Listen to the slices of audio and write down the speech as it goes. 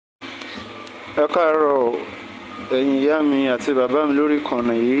Ẹ káàárọ̀ ẹ̀yin ìyá mi àti bàbá mi lórí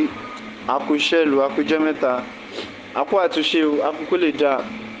ìkànnì yìí. A kú iṣẹ́ ìlú, a kú jẹ́ mẹ́ta, a kú àtúnṣe o, a kú kó lè dáa,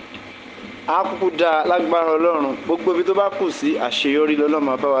 a kúkú dáa lágbára Ọlọ́run. Gbogbo ibi tó bá kù sí àṣeyọrí lọ́lọ́run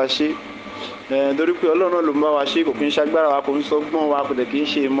máa bá wa ṣe. Torí pé Ọlọ́run náà ló ń bá wa ṣe, kò kí ń ṣagbára wa, kò ń sọgbọ́n wa, kò dẹ̀ kí ń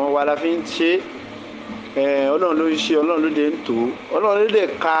ṣe ìmọ̀ wa la fi ń ṣe. Ọlọ́run ló ń ṣe, Ọlọ́run ló dé ń tò ó, Ọlọ́run ló dé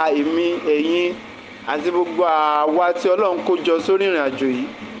ka èmi, ẹ̀yin àti gbogbo àwa tí Ọlọ́run kó jọ sórí ìrìn àjò yìí.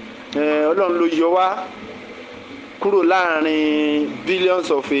 Ọlọ́run ló yọ wá kúrò láàrin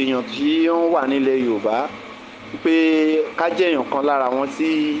billions of èèyàn tí wọ́n wà nílẹ̀ Yorùbá pé ká jẹ́ èèyàn kan lára wọn tí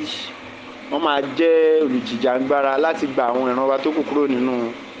wọ́n máa jẹ́ olùjìjàgbara láti gba àwọn ìran wa tó kù kúrò nínú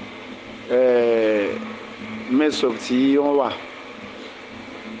mess-up tí wọ́n wà.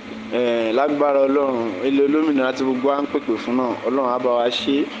 Lágbára Ọlọ́run, ilé olómìnira tí gbogbo wa ń pèpè fún náà, Ọlọ́run á bá wa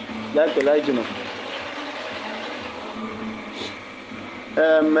ṣe láìpẹ́ láì jìnnà.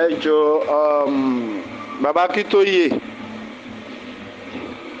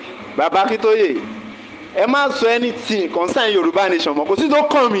 Bàbá Akintoye, ẹ má sọ anything concern Yorùbá nation mọ́, kò sí tó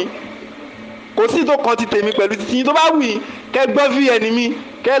kàn mí, kò sí tó kàn ti tèmi pẹ̀lú títí yín. Tó bá wù yín kẹ́ gbọ́ VN mi,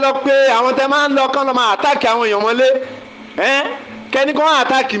 kẹ́ lọ pé àwọn tẹ́ máa ń lọ kán lọ máa attack àwọn èèyàn mọ́lé, kẹ́ni kan máa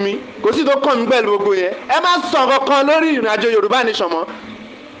attack mi, kò sí tó kàn mí pẹ̀lú gbogbo yẹn. Ẹ má sọ kankan lórí ìrìn àjò Yorùbá nation mọ́,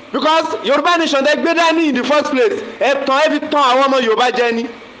 because Yorùbá nation tẹ́ gbé dání in the first place, ẹ fi tàn àwọn ọmọ Yorùbá jẹ ni,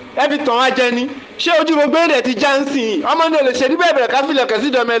 ẹ fi tàn wá jẹ ni. Ṣé ojú gbogbo èdè ti já ń sìn yìí? Ọmọ ní olè ṣe ní bẹ̀rẹ̀ káfílẹ̀ kẹ̀sí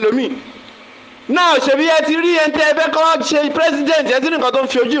ìdọ̀mọ ẹlòmíì náà. Ṣèbí ẹ ti rí ẹni tẹ́ ẹ fẹ́ kọ́ ṣe president, ẹ ti ní nǹkan tó ń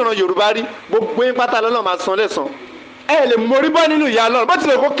fi ojú ìran Yorùbá rí. Gbogbo yín pátá lọ́nà máa san lẹ́san. Ẹ lè mórí bọ́ nínú ìyà Ọlọ́run, bó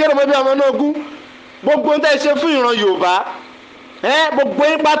tilẹ̀ kó kéré mọ́ bí ọmọ náà ogún. Gbogbo tẹ́ ẹ ṣe fún ìran Yorùbá, gbogbo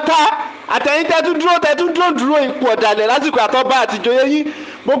yín pátá, àtẹ̀yìn tẹ́ tún dúró ipò ọ̀dàlẹ̀ lásìkò àtọ́ba àtìjọyé yín.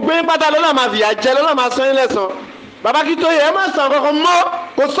 Gbogbo yín pátá lọ́nà máa fìyà jẹ, lọ́nà máa san yín lẹ́san. Bàbá Akintoye, ẹ má sàn kankan mọ́,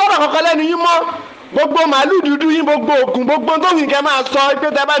 kò sọ̀rọ̀ kankan lẹ́nu yín mọ́. Gbogbo màálù dúdú yín, gbogbo ògùn, gbogbo tó yín kẹ́ máa sọ pé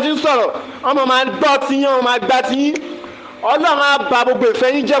tẹ́ bá ti ń sọ̀rọ̀ ọmọ máa gbọ́ ti yín, ọmọ máa gbá ti yín. Ọlọ́run á bà gbogbo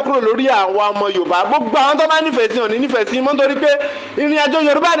ìfẹ́ yín jẹ́ kúrò lórí àwọn ọmọ Yorùbá. Gbogbo àwọn tó bá nífẹ̀ẹ́ sí òní nífẹ̀ẹ́ sí mọ́, nítorí pé ìrìn àjò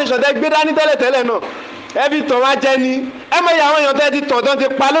Yorùbá nation tẹ́ gbé dání tẹ́lẹ̀tẹ́lẹ̀ náà ẹ fi tàn wá jẹ ni. Ẹ mọ̀ iye àwọn èèyàn tẹ́ ti tàn tán ti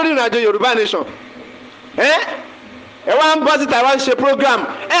pa lórí ìrìn àjò Yorùbá nation. Ẹ wá ń bọ́ síta, ẹ wá ń ṣe program.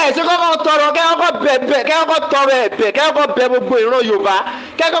 Ṣé kọ́kọ́ tọrọ, kẹ́ kọ́kọ́ bẹ̀bẹ̀, kẹ́ kọ́kọ́ tọrọ ẹ̀bẹ̀, kẹ́ kọ́kọ́ bẹ gbogbo ìran Yorùbá,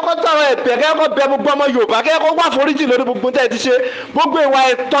 kẹ́ kọ́kọ́ tọrọ ẹ̀bẹ̀, kẹ́ kọ́kọ́ bẹ gbogbo ọmọ Yorùbá, kẹ́ kọ́kọ́ wá foríjì lórí gbogbo tẹ́ ti ṣe, gbogbo ìwà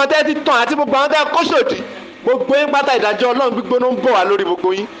ẹ̀tàn tẹ́ ti tàn àti gbogbo àwọn tẹ́ kó sòdì. Gbogbo yín pátá ìdájọ́ Ọlọ́run gbígbóná ń bọ̀ wá lórí gbogbo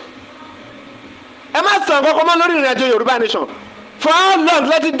yín. Ẹ má sàn kọ́kọ́ mọ́ lórí ìrìn àjò Yorùbá nation. For how long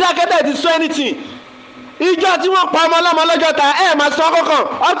lẹ ti dákẹ́ tẹ́ ti sọ anything? Ìjọ tí wọ́n pa ọmọ ọlọ́mọ lọ́jọ́ ta, ẹ má sọ kankan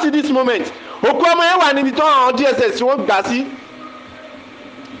up to this moment. Òkú ọmọ yẹn wà níbi tó àwọn DSS tí wọ́n gbà sí.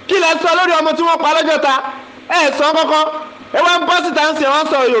 Kí lẹ sọ lórí ọmọ tí wọ́n pa lọ́jọ́ ta? Ẹ sọ kankan. Ẹ wá ń bọ́ síta ń sìn, wọ́n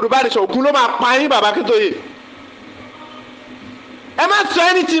sọ Yorùbá nation, ògùn ló máa pa yín. Bàbá Akintoye, ẹ má sọ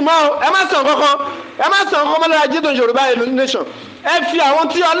anything mọ́ o, ẹ má sọ kankan, ẹ má sọ kankan mọ́ lórí ajé tó ń Yorùbá nation. Ẹ fi àwọn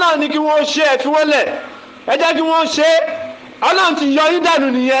tí Ọlọ́run ní kí wọ́n ṣe, ẹ fi wọ́n lẹ̀, ẹ jẹ́ kí wọ́n ṣe. Ọlọ́run ti yọ yín dànù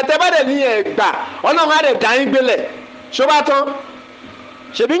nìyẹn, tẹ́ bá dẹ̀ níyẹn gbà, Ọlọ́run á dẹ̀ dá yín gbélẹ̀. Ṣó bá tán?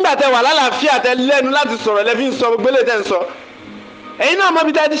 Ṣèbí ńgbà tẹ́ wà lálàáfíà tẹ́ lẹ́nu láti sọ̀rọ̀ lẹ́fí ń sọ gbogbo èlé tẹ́ ń sọ. Ẹ̀yin náà mọ̀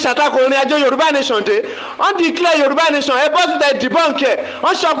bí tẹ́ ti ṣàtakò orin àjọ Yorùbá nation dé. Wọ́n declare Yorùbá nation, ẹ bọ́ síta ẹ debunk ẹ̀.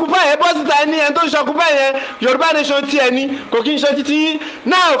 Wọ́n ṣọkúpá ẹ bọ́ síta ẹni ẹni tó ń ṣọkúpá yẹn Yorùbá nation ti ẹni kò kí ń ṣe títí yín.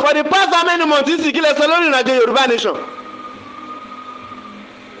 Now for the past how many months sì kí lẹ sọ lórí ìrìnàjò Yorùbá nation?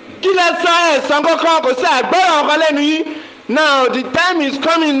 Kí lẹ sọ ẹ̀sán kankan, kò sí àgbọ̀ràn ọkọ lẹ́nu yín. Now the time is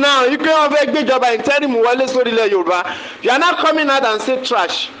coming now. You can't fẹ́ gbéjọba interim wọlé sórí ilẹ̀ Yorùbá. You are not coming out and say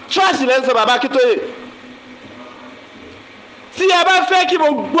trash. Trash ilẹ̀ ń sọ Bàbá Akintoye. Tí ẹ bá fẹ́ kí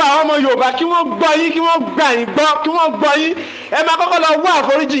gbogbo àwọn ọmọ Yorùbá kí wọ́n gbọ́ yín, kí wọ́n gbà yín gbọ́, kí wọ́n gbọ́ yín, ẹ máa kọ́kọ́ lọ wá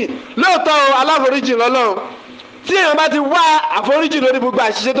àforíjì. Lóòótọ́ o, aláforíjì lọ́lọ́run. Tí èèyàn bá ti wá àforíjì lórí gbogbo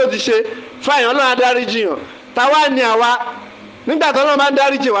àṣìṣe tó ti ṣe, fáyàn Ọlọ́run á dáríjì yàn. Táwa ni àwa. Nígbà tó Ọlọ́run bá ń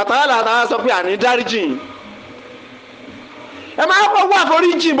dáríjì wá, táwa làtàwa sọ pé àní dáríjì yín. Ẹ máa kọ́ wá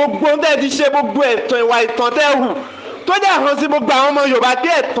àforíjì gbogbo tẹ́ ti ṣe, gbogbo ẹ̀tàn ìwà ìtàn tẹ́ hù tó jẹ́ àhàn sí gbogbo àwọn ọmọ Yorùbá pé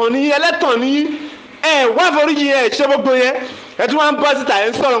ẹ̀tàn ní ẹlẹ́tàn ní wá àforíjì ẹ̀ ṣe gbogbo yẹn. Ẹ tún wá ń bọ́ síta ẹ̀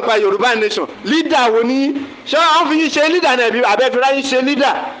ń sọ̀rọ̀ nípa Yorùbá nation. Leader wo ni? Ṣé wọ́n fi yín ṣe leader náà àbẹ́ fi ráyín ṣe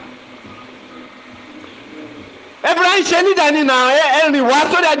leader? Ẹ fi ráyín ṣe leader ni náà ẹ rìn wá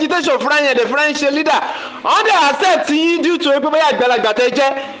sórí agitation fúnra yẹn dẹ̀ fi ráyín ṣe leader. Wọ́n dẹ̀ accept yín due to pé bóyá àgbàlagbà tẹ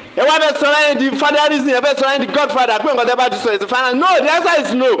jẹ́. Ẹ wá bẹ sọ̀rọ̀ yẹn di fatherism, ẹ bẹ sọ̀rọ̀ yẹn di godfather pé nǹkan tẹ́ bá ti sọ is final. No, the answer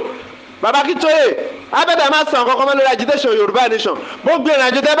is no. Bàbá Akintoye, abẹ́dẹ̀ máa sọ nǹkan kan mọ́ lórí agitation Yorùbá nation. Gbogbo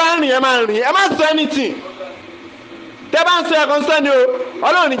ìrìnàjò tẹ́ bá ń rìn ẹ máa rìn, ẹ má sọ anything. Tẹ́ bá ń sọ ẹ̀kan sẹ́ni o,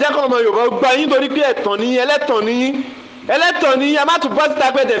 Ọlọ́run ní jẹ́ kọ́ ọmọ Yorùbá gbọ́ yín torí pé ẹ̀tàn ní ẹlẹ́tàn ní yín. ẹlẹ́tọ̀ ni ẹ má tún bọ́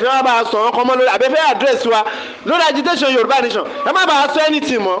síta pé tẹ̀fẹ́ wá bá a sọ̀rọ̀ kọ́mọ́ lórí àbẹ́fẹ́ àdírẹ́sì wa lórí agitation Yorùbá nation ẹ má bá a sọ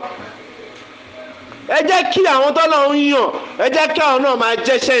anything mọ́. ẹ jẹ́ kí àwọn tọ́lọ̀ ń yàn ẹ jẹ́ kí àwọn náà máa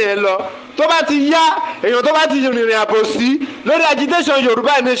jẹ́ṣẹ́ yẹn lọ tó bá ti yá èèyàn tó bá ti rìnrìn àbòsí lórí agitation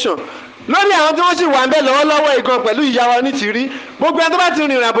Yorùbá nation lórí àwọn tí wọ́n sì wà ń bẹ̀ lọ́wọ́lọ́wọ́ ìgan pẹ̀lú ìyá wa ní tìrí gbogbo ẹni tó bá ti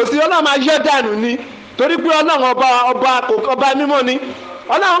rìnrìn àbòsí Ọlọ́run máa yọ dànù ni torí pé Ọlọ́run ọba mímọ́ ni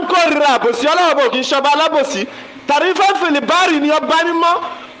Ọlọ́run kórìíra àbòsí Ọlọ́run bò kì í ṣọba alábòsí tàbí fẹ́fẹ́lì bárì ni ọba mímọ́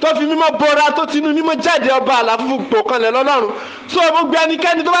tó fi mímọ́ bora tó tinú mímọ́ jáde ọba àlàfífù gbòkanlẹ̀ lọ́lọ́run so gbogbo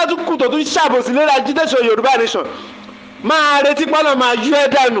ẹnikẹ́ni tó bá tún kù tó tún ṣàbòsí lórí agitation Yorùbá nation máa retí pọ́nà máa yọ ẹ́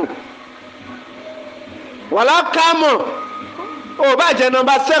dànù wàlá kámọ̀ ò bá jẹ́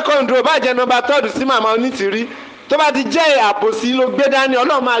nọ́mbà second ò bá jẹ́ nọ́mbà third sí màmá onítìrí tó bá ti jẹ́ àbòsí ló gbé dání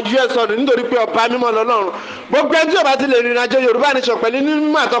Ọlọ́run máa yọ ẹ́ sọnù nítorí pé ọba mímọ́ lọ́lọ́run gbogbo ẹni tí ò bá ti lè rìnrìn àjò Yorùbá nation pẹ̀lú nínú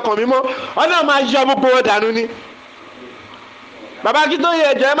mímọ́ àtọkàn mímọ́ Ọlọ́run máa yọ gbogbo wọn dànù ni. Bàbá Akintoye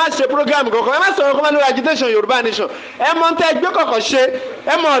ẹjọ ẹ má ṣe program kankan ẹ má sọ̀rọ̀ kọ́ lórí agitation Yorùbá nation ẹ mọ tẹ ẹgbẹ́ kọ̀ọ̀kan ṣe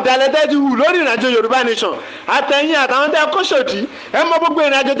ẹ mọ ọ̀dàlẹ̀ tẹ́ ti hù lórí ìrìnàjò Yorùbá nation àtẹ̀yìn àtàwọn tẹ́ kóṣòdì ẹ mọ gbogbo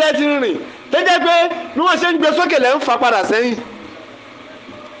ìrìnàjò tẹ́ ti rìn tẹ́ jẹ́ pé bí wọ́n ṣe ń gbé sókè lẹ́ ń fa padà sẹ́yìn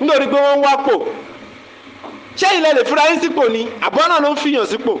nítorí pé wọ́n ń wá pò ṣé ilẹ̀ lè fúra yín sípò ni àbọ̀ náà ló ń fìyàn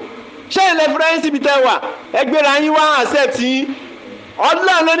sípò ṣé ilẹ̀ fúra yín síbi tẹ́ wà ẹgbẹ́ra yín wá accept yín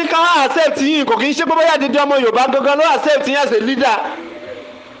Ọlọ́run ló ní ká wá accept yín kò kì í ṣe pé bóyá dídí ọmọ Yorùbá gangan ló accept yín as a leader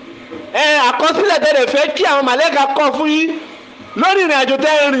àkọsílẹ̀ tẹ́lẹ̀ fẹ́ kí àwọn màlẹ́kà kọ́ fún yín lórí ìrìnàjò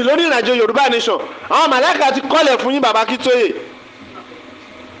tẹ́ rìn lórí ìrìnàjò Yorùbá nation àwọn màlẹ́kà ti kọ́lẹ̀ fún yín Bàbá Akintoye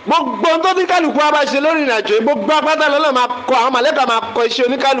gbogbo tó ní kálukú wa bá ṣe lórí ìrìnàjò gbogbo apáta lọ́nà máa kọ àwọn màlẹ́kà máa kọ iṣẹ́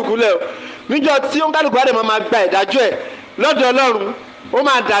oníkálukú lẹ̀ níjọ́ tí oníkálukú wa dẹ̀ máa gba ìdájọ́ ẹ̀ lọ́dọ̀ Ọlọ́run ó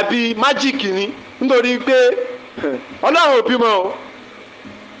máa dàbí májíìkì ni nítorí pé Ọlọ́run ò bímọ o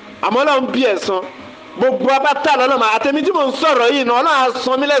àmọ́ Ọlọ́run bí ẹ̀san gbogbo apáta lọ́nà máa àtẹ̀mí tí mò ń sọ̀rọ̀ yìí náà Ọlọ́run á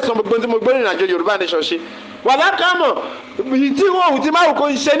san mí lẹ́san gbogbo tí mo gbé ìrìnàjò Yorùbá nation ṣe wà lákàmọ̀ tí wọ́n ò ti máa wò kó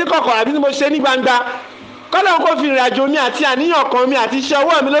ṣe ní kọ̀kọ̀ àbí tí mo ṣe ní gbangba kọ́lọ́run kó fi ìrìnàjò mi àti àníyàn kan mi àti iṣẹ́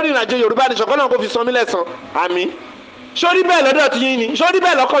ọwọ́ mi lórí ìrìnàjò Yorùbá nation kọ́lọ́run kó fi san mí lẹ́san àmín sórí bẹ́ẹ̀ lọ́dọ̀ tí yín ni sórí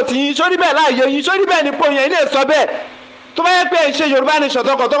bẹ́ẹ̀ lọ́kọ̀ tí yín sórí bẹ́ẹ̀ láàyè yín sórí bẹ́ẹ̀ nípò yẹn ilé sọ bẹ́ẹ̀ tó bá yẹ pé ẹ ṣe Yorùbá nation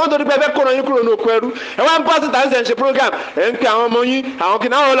tọkàntọkàn torí pé ẹ fẹ́ kóran yín kúrò ní oko ẹrú ẹ wá ń bọ́ síta ń ṣe program ẹ ń pe àwọn ọmọ yín àwọn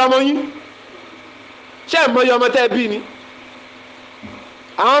kìnnà àwọn ọlọmọ yín ṣé ẹ mọ iye ọmọ tẹ́ ẹ bí ni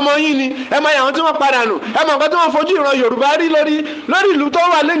àwọn ọmọ yín ni ẹ mọ àwọn tí wọ́n padà nù ẹ mọ nǹkan tí wọ́n fojú ìran Yorùbá rí lórí ìlú tó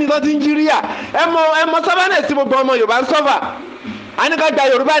wà lẹ́ni tó ti ń jíríyà ẹ mọ sábàánẹ̀ tí gbogbo ọmọ Yorùbá ń sọ́fà àníkà gba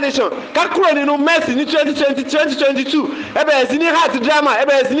Yorùbá nation ká kúrò nínú mẹ́sì ní 2022 ẹ bẹ̀rẹ̀ sí ní heart drama ẹ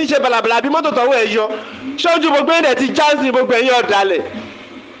bẹ̀rẹ̀ sí ní ṣe balabala bí mọ́tò tọ́wọ́ ẹ yọ ṣojú gbogbo ẹ̀dẹ̀ ti jáǹsì gbogbo ẹ̀yìn ọ̀dàlẹ̀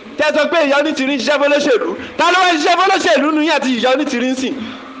tẹ́sọ pé ìyá onítìrí ń ṣiṣẹ́ fọlọ́ṣèlú ta ló wá ṣiṣẹ́ fọlọ́ṣèlú nù yín àti ìyá onítìrí ń sìn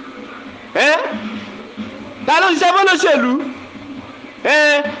ta ló ṣiṣẹ́ fọlọ́ṣèlú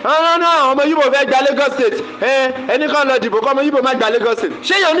ọ̀nà ọmọ Yíbò fẹ́ gba Lagos State ẹni kan lọ dìbò kọ́ ọmọ Yíbò má gba Lagos State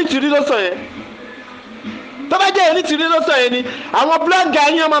ṣé ìyá onítìrí ló sọ yẹn tó bá jẹ́ onítìrí ló sọ yẹn ni àwọn blọ́ọ̀gì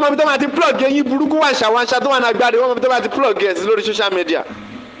yín ọmọ mi tó máa ti plug yín burúkú wàṣàwàṣà tó wà ní agbára wọn tó máa ti plug ẹ̀ sí lórí social media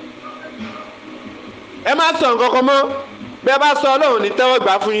ẹ má sọ nǹkan kan mọ́ bẹ́ẹ̀ bá sọ Ọlọ́run ní tẹ́wọ́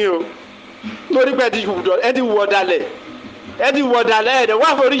gbà fún yín o torí pé ẹ ti wọ̀ dalẹ̀ ẹ̀dẹ̀ wá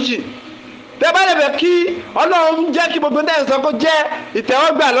foríjì tẹ́ bá lè fẹ́ kí Ọlọ́run jẹ́ kí gbogbo tẹ́ ẹ̀ sọ kó jẹ́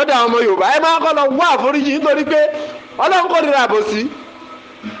ìtẹ́wọ́gbà lọ́dọ̀ àwọn ọmọ Yorùbá ẹ máa kọ́ lọ wá àforíjì nítorí pé Ọlọ́run kò nira àbòsí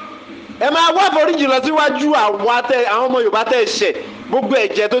ẹ máa wá àforíjì lọ síwájú àwọn ọmọ Yorùbá tẹ́ ẹ ṣẹ̀ gbogbo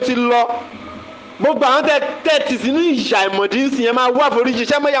ẹ̀jẹ̀ tó ti lọ gbogbo àwọn tẹ́ ti sínú ìyà ìmọ̀dí ń sìn ẹ máa wá àforíjì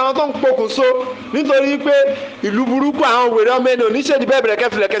ṣẹ́ mọ́yà àwọn tó ń pokùnso nítorí pé ìlú burúkú àwọn wèrè ọmọ ẹni oníṣèdí bẹ́ẹ̀ bẹ̀rẹ̀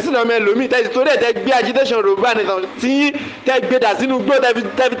kẹfìlẹ̀kẹ́ sínú ọmọ ẹlòmíì tẹ́ ti torí ẹ̀ tẹ́ gbé agitation Yorùbá nìkan tí tẹ́ gbé dà sínú gbó tẹ́ fi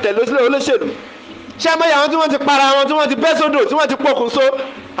tẹ̀lé sílẹ̀ olóṣèlú ṣẹ́ mọ́yà àwọn tí wọ́n ti para wọn tí wọ́n ti bẹ́ sódò tí wọ́n ti pokùnso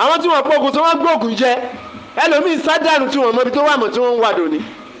àwọn tí wọ́n pokùnso wọ́n gbóògùn jẹ ẹlòmíì sádànù tí wọ́n mọ ibi tó wà mọ̀ tí wọ́n ń wà dòní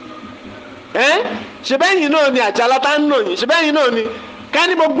ṣèbẹ́yìn náà ni àjàlá tá ń nà yín ṣèbẹ́yìn náà ni ká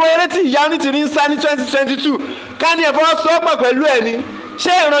ní gbogbo eré tí ìyá onítìrí ń sá ní 2022 ká ní ẹ̀fọ́ sọ́pọ̀ pẹ̀lú ẹ̀ ni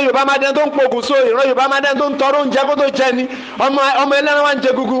ṣé ìran Yorùbá máa dẹni tó ń pokùn so ìran Yorùbá máa dẹni tó ń tọrọ oúnjẹ kó tó jẹ ni ọmọ ẹlẹ́ran wá ń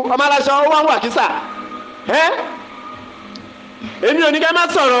jẹ gugu ọmọ aláṣọ ó wá ń wà kísà èmi ò ní kẹ́ má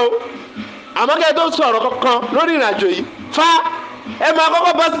sọ̀rọ̀ o àmọ́ kẹ́ tó sọ̀rọ̀ kankan lórí ìrìnàjò yìí fa ẹ máa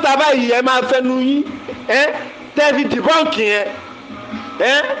kọ́kọ́ bọ́ síta báyìí ẹ máa fẹnu yín tẹ́ fi dìbọ́ǹkì yẹn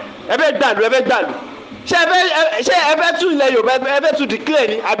ẹ bẹ́ gbàlú ṣé ẹ fẹ́ tún ilẹ̀ Yorùbá ẹ fẹ́ tún declare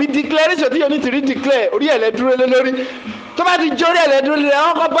ni àbí declaration tí yóò ní tìrí declare orí ẹ̀ lẹ́ dúró lé lórí tó bá ti jẹ́ orí ẹ̀ lẹ́ dúró lé lórí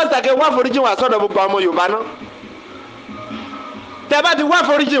àwọn kan bọ́ sàkẹ́ wá foríjì wá sọ́dọ̀ gbogbo ọmọ Yorùbá náà tẹ́ bá ti wá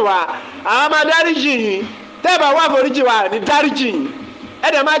foríjì wá àwọn máa dáríjì yìí tẹ́ bá wá foríjì wá ní dáríjì yìí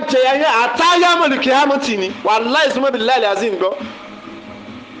ẹ̀dẹ̀ máa jẹ ẹyẹ àtàyàmọ̀lù kìámọ̀tì ni wàláhì sùnmọ́ bí láìlẹ̀ azim gbọ́.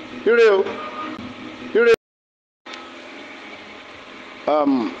 ire o ire.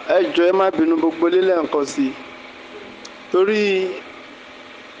 ẹ jọ̀ọ́ ẹ má bínú gbogbo lílẹ̀ nǹkan sí i torí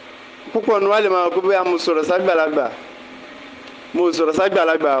púpọ̀ ní wàá lè máa gbé bóyá mo sọ̀rọ̀ ságbàlagbà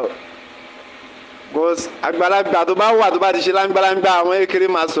because àgbàlagbà tó bá wà tó bá ti ṣe láńgbàláńgbà àwọn kékeré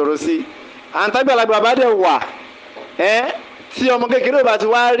máa sọ̀rọ̀ sí i àǹtàgbàlagbà bá dẹ̀ wà tí ọmọ kékeré bá ti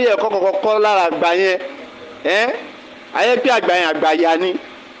wá rí ẹ̀kọ́ kọ̀ọ̀kọ́ lára àgbà yẹn ayé pé àgbà yẹn àgbàyà ni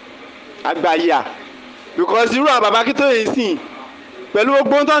àgbàyà because irú àwọn bàbá Akintoye sìn pẹ̀lú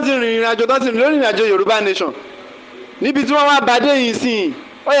gbogbo tó ń ti rìnrìn àjò tó ń ti rìn lórí ìrìn àjò Yorùbá nation níbi tí wọ́n wá bàdé yìí sìn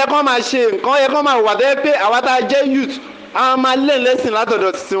ó yẹ kó máa ṣe nǹkan ó yẹ kó máa wà tó yẹ pé àwa tá a jẹ́ youth àwọn máa learn lesson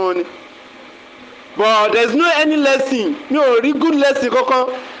látọ̀dọ̀ títí wọn ni but there is no any lesson mi ò rí good lesson kankan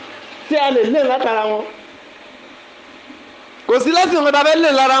tí a lè learn látara wọn kò sí lesson kan tá a fẹ́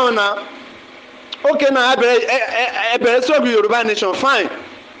learn lára wọn náà ok náà ẹ bẹ̀rẹ̀ sọ́ọ̀bù Yorùbá nation fine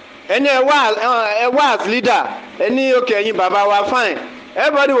ẹni ẹ wá as leader ẹni ok ẹ̀yin bàbá wa fine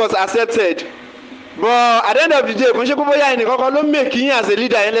everybody was accepted but at the end of the day kò ń ṣe kó bóyá ẹnì kankan ló make yín as a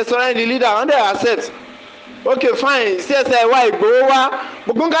leader ẹ̀ lè sọ̀rọ̀ ẹni leader wọ́n dẹ̀ accept ok fine CSI wá Ìgbòho wá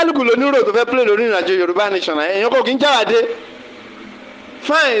gbogbo kálukú ló ní rò tó fẹ́ play lórí ìrìnàjò Yorùbá nation ẹ̀yàn kò kí ń jáwàdé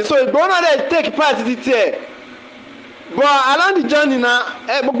fine so Ìgbòho náà dẹ̀ take part ti tiẹ̀ but along the journey na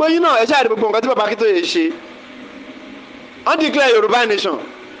gbogbo yín náà ẹ ṣáà rí gbogbo nǹkan tí bàbá Akintoye ṣe wọ́n declare Yorùbá nation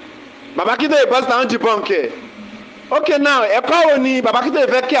bàbá Akintoye bọ́sítà wọ́n debunk ẹ̀ ok now ẹ̀kọ́ wo ni bàbá Akintoye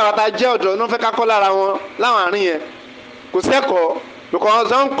fẹ́ kí àwọn tá a jẹ́ ọ̀dọ́ náà fẹ́ ká kọ́ lára wọn láwọn àárín yẹn kò sẹ́kọ̀ọ́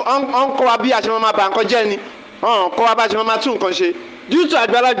because ọ̀n kọ́ wa bí a ṣe máa bà nǹkan jẹ́ ni ọ̀n kọ́ wa bá a ṣe máa tún nǹkan ṣe due to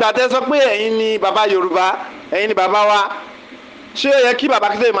àgbàlagbà tẹ́ sọ pé ẹ̀yin ni bàbá Yorùbá ẹ̀yin ni bàbá wa ṣé ó yẹ kí bàbá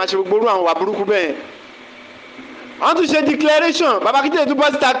Akintoye máa ṣe gbogbo orú àwọn wà burúkú bẹ́ẹ̀ wọ́n tún ṣe declaration bàbá Akintoye tún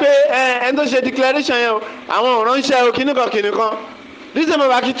bọ́ síta pé ẹni tó ṣe declaration yẹn o àwọn ò ránṣẹ́ o kìnnìkan this is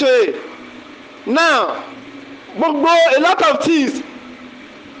bàbá Akintoye now gbogbo a lot of things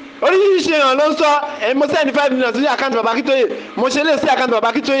oríṣiríṣi èèyàn ló ń sọ mo send 5 million sí àkáǹtì bàbá Akintoye mo ṣe lè sí àkáǹtì bàbá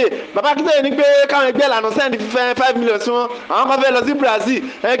Akintoye bàbá Akintoye ní pé káwọn ẹgbẹ́ ìlànà send 5 million sí wọn àwọn kan fẹ́ lọ sí Brazil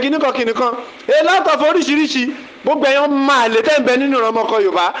kìnnìkan a lot of oríṣiríṣi gbogbo èèyàn máa lè tẹ́ ń bẹ nínú ọmọkọ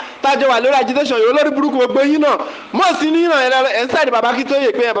Yorùbá tájọ wà lórí agitation yòó lórí burúkú gbogbo yín náà mọ̀ sí ní ìràn ẹ̀ ń sáàdì bàbá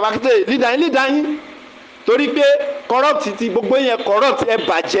Akintoye pé bàbá Akintoye leader yín torí pé corrupt ti gbogbo yẹn corrupt ẹ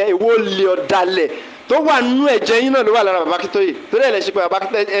bàjẹ́ èwo lè ọ̀dàlẹ̀ tó wà nínú ẹ̀jẹ̀ yín náà ló wà lára bàbá Akintoye torí ẹ̀ lè ṣe pé bàbá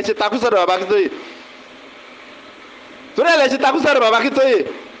Akintoye ẹ̀ ṣe takú sọ́dọ̀ bàbá Akintoye torí ẹ̀ lè ṣe takú sọ́dọ̀ bàbá Akintoye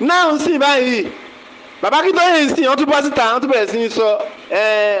náà ń sìn báyìí bàbá Akintoye ń sìn wọ́n tún bọ́ síta wọ́n tún bẹ̀rẹ̀ sí ní sọ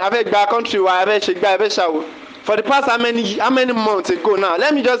afẹ́ gba country wa afẹ́ ṣe gba afẹ́ ṣàwò for the past how many months ago now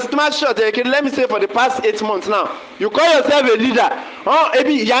let me just too much short let me say for the past 8 months now you call yourself a leader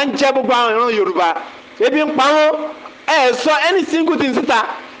ebi ìyà ń jẹ gbogbo àwọn ìran Yorùbá ebi ń pa wọn sọ any single thing síta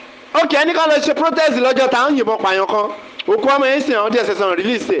ok ẹni kan lọ ṣe protest lọ́jọ́ tá à ń yìnbọn pààyàn kan òkú ọmọ yẹn sìn àwọn DSS on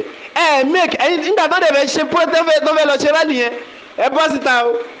release make ẹyin nígbà tó dẹ̀ fẹ́ ṣe protest tó fẹ́ lọ ṣe rally yẹn bọ́ síta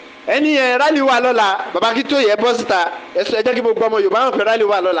o ẹni yẹn rally wà lọ́la bàbá Akintoye bọ́ síta ẹ jẹ́ kí gbogbo ọmọ Yorùbá hàn pé rally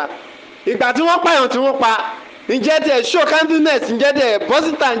wà lọ́la ìgbà tí wọ́n pààyàn tí wọ́n pa ǹjẹ́ tẹ̀ show kindness ǹjẹ́ tẹ̀ bọ́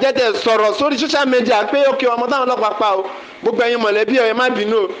síta ǹjẹ́ tẹ̀ sọ̀rọ̀ sórí social media pé ok ọmọ táwọn ọlọ́pàá pa o gbogbo ẹ̀yin mọ̀lẹ́bí ẹ má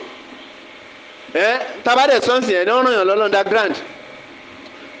bínú o tabadẹ sọ́ọ̀sì ẹ̀ ní wọ́n ràn yàn lọ́lọ́ underground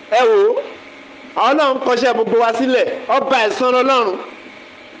ẹ wò Ọlọ́run kọṣẹ́ gbogbo wa sílẹ̀ ọba ẹ̀san lọ́lọ́run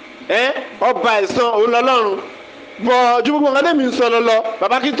ọba ẹ̀san òun lọ́lọ́run bọ̀ ju gbogbo nǹkan tẹ̀mí ń sọ lọ́lọ́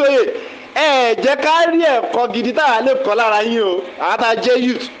bàbá Akintoye jẹ́ ká rí ẹ̀kọ́ gidi táwa lè kọ́ lára yín o àwọn tá a jẹ́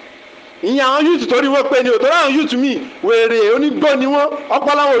youth ìyẹn àwọn youth torí wọ́n pé ni o torí àwọn youth mi wèrè onígbó ni wọ́n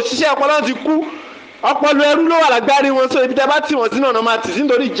ọpọlọ wọn òṣìṣẹ́ ọpọlọ wọn ti kú ọpọlọ ẹrú ló wà lágbárí wọn so ibi tẹ́ bá tì wọ́n sínú ọ̀nà máa tì sí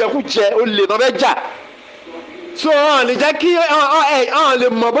nítorí ìjẹkújẹ olè tó fẹ́ jà so ọ̀n lè jẹ́ kí ọ̀n lè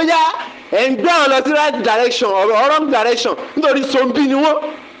mọ̀ bóyá ẹ̀ ń gbé àwọn lọ sí right direction or wrong direction nítorí sombi ni wọ́n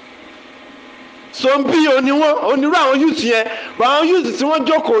sombi òní wọ́n onírú àwọn youth yẹn bọ̀ àwọn youth tí wọ́n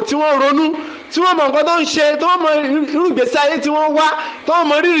jókòó tí wọ́n ronú tí wọ́n mọ nǹkan tó ń ṣe tí wọ́n mọ irú ìgbésí ayé tí wọ́n wá tí wọ́n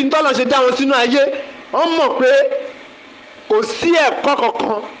mọ rírì ńtọ́lọ́ ṣe dá wọn sínú ayé wọ́n mọ̀ pé kò sí ẹ̀kọ́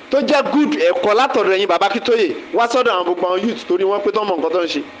kankan tó jẹ́ good ẹ̀kọ́ látọ̀dọ̀ ẹ̀yin bàbá Akintoye wá sọ́dọ̀ àwọn gbogbo àwọn youth torí wọ́n pé tó mọ nǹkan tó ń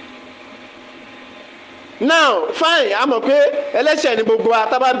ṣe. now fine a mọ̀ pé ẹlẹ́ṣẹ̀ ni gbogbo wa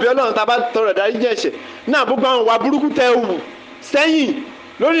tá bá bí Ọlọ́run tá bá tọrọ ìdárí jẹ́ ẹ̀ṣẹ̀ náà gbogbo àwọn wà burúkú tẹ wù sẹ́yìn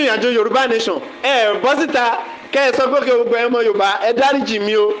lórí ìrìnàjò Yorùbá nation bọ́ síta kẹ́ ẹ sọ pé kí gbogbo ẹ mọ Yorùbá ẹ dáríjì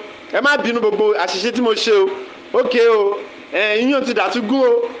mi o ẹ má bínú gbogbo àṣìṣe tí mo ṣe o ókè o iyún ti dàtúgún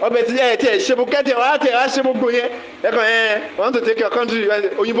o ọbẹ̀ tí ẹ tiẹ̀ ṣe kẹ́tẹ̀ wá tẹ̀ wá ṣe gbogbo yẹn wọ́n tó take your country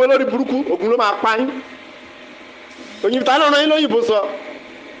òyìnbó lórí burúkú ògùn ló máa pa yín òyìnbó ta lọ́nà yín lóyìnbó sọ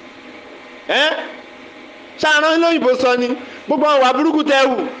ṣáàrán lóyìnbó sọ ni gbogbo àwọn wà burúkú tẹ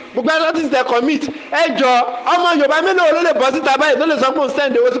wù gbogbo ẹlọ́tì tẹ commit ẹ jọ ọmọ Yorùbá mélòó ló lè bọ́ síta báyìí tó lè sọ pé òun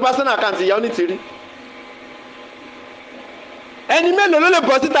send owó sí personal account ìyá Onítìrí ẹni mélòó ló lè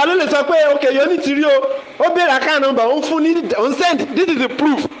bọ́ síta ló lè sọ pé ok ìyá Onítìrí o ó béèrè account number òun fún ní òun send this is the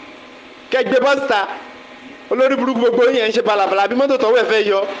proof kẹgbẹ́ bọ́ síta olórí burúkú gbogbo yẹn ń ṣe balabala bí mọ́tò tọ́wọ́ ẹ̀ fẹ́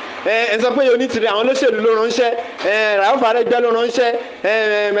yọ ẹ sọ pé Onítìrí àwọn olóṣèlú ló ránṣẹ́ Rauf Arẹ́gbẹ́ ló ránṣẹ́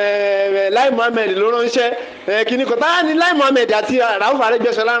Lai Muhammed ló ránṣẹ́ kìnnì kan táyà ní Lai Muhammed àti Rauf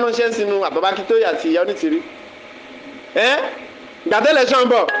Arẹ́gbẹ́ṣọlá ránṣẹ́ sínú Baba Akintoye àti ìyá Onítìrí gbàtẹ́lẹ̀ ṣan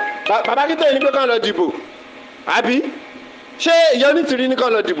bọ̀ Baba Akintoye ní pé kàn lọ dìbò àbí ṣé ìyá Onítìrí ní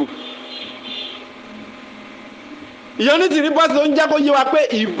kàn lọ dìbò ìyá Onítìrí bọ́sì tó ń jẹ́ kó yé wa pé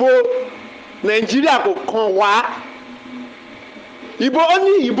ìbò Nàìjíríà kò kàn wá ìbò ó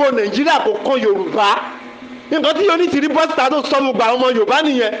ní ìbò Nàìjíríà kò kàn Yorùbá nǹkan tí Onítìrí bọ́sítà tó sọ gbogbo àwọn ọmọ Yorùbá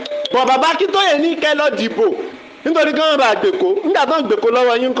nìyẹn bọ̀ Baba Akintoye ní kẹ́ lọ dìbò nítorí kí wọ́n bá gbèkó nígbà tó ń gbèkó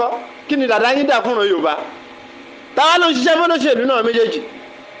lọ́wọ́ yín kọ́ kí ni dàda yín dà fúnra Yorùbá táwa ló ń ṣiṣẹ́ fọlọ́ṣèlú náà méjèèjì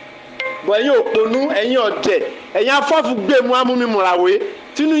bọ̀ ẹ̀yin òpònú ẹ̀yin ọ̀dẹ̀ ẹ̀yin afọ́fù gbẹ̀mú amúmimùràwé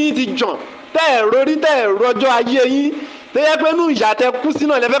tínú yín ti jàn tẹ́ ẹ̀ rórí tẹ́ ẹ̀ rọjọ́ ayé yín tẹ́ yẹ pé nú ìyá tẹ kú sí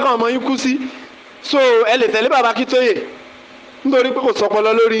náà lẹ́fẹ́ kàn ọmọ yín kú sí so ẹ lè tẹ̀lé Baba Akintoye nítorí pé kò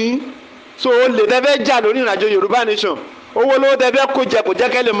sọpọlọ lórí yín so o lè tẹ́fẹ́ jà lórí ìrìnàjò Yorùbá nation owó lówó tẹ́fẹ́ kó jẹ kò jẹ́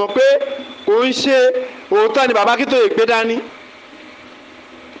kẹ́ lè mọ̀ pé kò ń ṣe òótọ́ ni Baba Akintoye gbé dání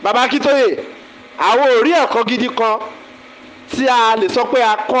Baba Akintoye àwọn ò rí ẹ̀kọ́ gidi kan tí a lè sọ pé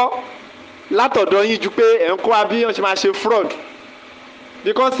a kọ́ látọ̀dọ̀ yín ju pé ẹ̀ ń kọ́ wa bí wọ́n ṣe máa ṣe fraud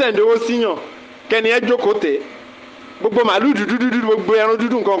bí kan send owó síyàn kẹ́ni ẹ jókòó tẹ̀ gbogbo màálù dúdú gbogbo ẹran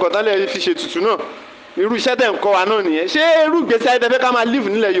dúdú nǹkan kan tán lè fi ṣètùtù náà irú iṣẹ́ tẹ̀ ń kọ́ wa náà nìyẹn ṣé irú ìgbésí ayé tẹ́fẹ́ ká máa live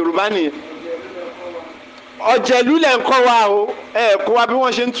nílẹ̀ Yorùbá nìyẹn ọ̀jẹ̀lú lẹ̀ ń kọ́ wa o ẹ̀ kọ́ wa bí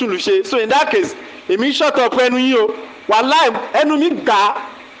wọ́n ṣe ń túlù ṣe so in that case èmi shut up ẹnu yín o wàláì ẹnu mi gbà á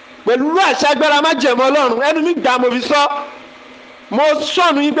pẹ̀lú irú àṣà agbára má jẹ̀mọ́ Ọlọ́run ẹnu mi gbà á mo fi sọ mo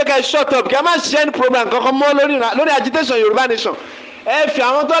sọ̀nù yín pé kẹ́ shut up kẹ́ má ṣe any program kankan mọ́ lórí agitation Yorùbá nation ẹ fi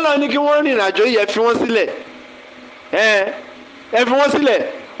àwọn tọ́lọ́ ní kí wọ́n rìnrìn àjò yìí ẹ fi wọ́n sílẹ̀ ẹ fi wọ́n sílẹ̀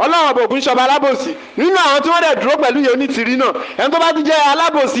Ọlọ́run ọ̀bọ̀ ògùn ṣọba alábòsí nínú àwọn tí wọ́n dẹ̀ dúró pẹ̀lú ìyá Onítìrí náà ẹni tó bá ti jẹ́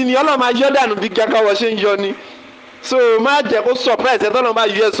alábòsí ni Ọlọ́run máa yọ dànù bí gàkàwọ̀ ṣe ń yọ ni so má jẹ́ kó surprise ẹ tọ́lọ́run bá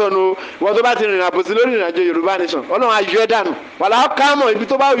yọ ẹ sọnù ìwọ tó bá ti rìnrìn àbòsí lórí ìrìnàjò Yorùbá nation Ọlọ́run á yọ ẹ dànù wàlá kámọ̀ ibi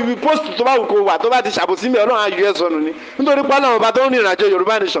tó bá ibi post tó bá wù kó wà tó bá ti ṣàbòsí mi Ọlọ́run á yọ ẹ sọnù ni nítorí pé Ọlọ́run ọba tó ń rìnrìn àjò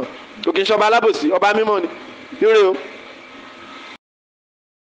Yorùbá nation òkè ṣọba alábòsí ọba mímọ́ ni ire o.